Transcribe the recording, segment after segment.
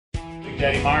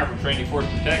Bigdaddy Meyer from Trinity Force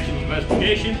Protection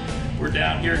Investigation. We're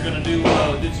down here going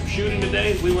to did some shooting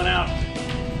today. We went out,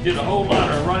 did a whole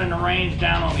lot of running the range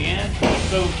down on the end.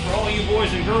 So for all you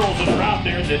boys and girls that are out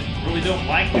there that really don't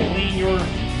like to clean your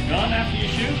gun after you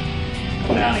shoot,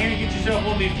 come down here and get yourself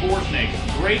one of these bore snakes.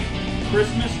 Great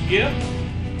Christmas gift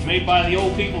made by the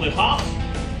old people at Hops.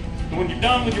 And when you're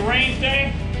done with your range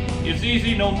day, it's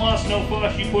easy, no muss, no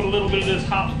fuss. You put a little bit of this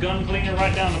Hops gun cleaner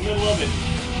right down the middle of it.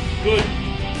 Good,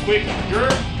 quick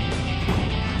jerk.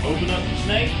 Open up the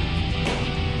snake.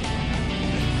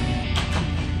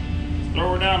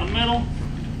 Throw her down the middle.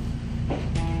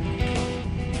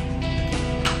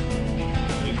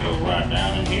 We go right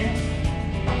down in here.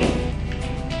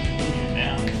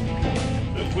 Down.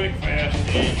 So quick, fast,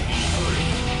 and in a hurry.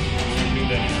 You can do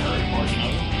that in a hurry, pardon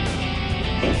of it.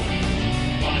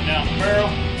 Run it down the barrel.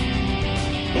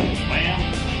 Bam.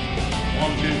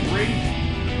 1, 2, 3.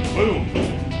 Boom.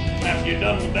 After you're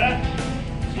done with that,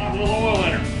 slap a little oil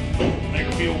in her. Make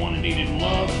her feel wanted, needed, and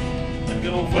loved. That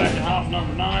good old-fashioned Hops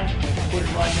number 9. Put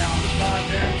it right down on the side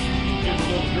there. Give her a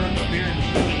little jerk up here in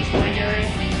the spring area.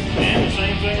 And the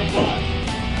same thing applies.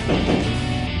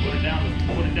 Put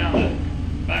it down the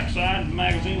back side of the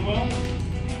magazine well.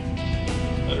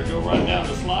 Let her go right down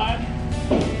the slide.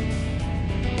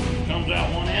 Comes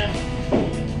out one end.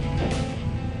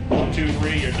 1, 2,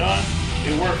 3, you're done.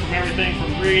 It works from everything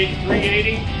from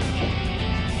 380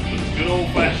 to this good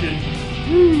old-fashioned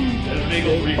Desert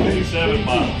Eagle 357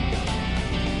 model.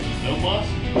 No muss,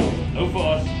 no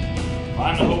fuss.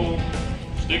 Find the hole,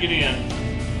 stick it in,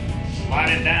 slide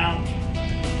it down,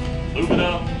 loop it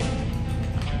up,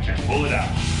 and pull it out.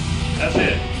 That's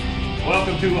it.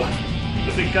 Welcome to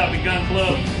the Big Copy Gun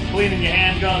Club, Cleaning Your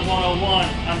Handguns 101.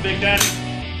 I'm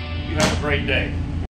Bigdaddy. You have a great day.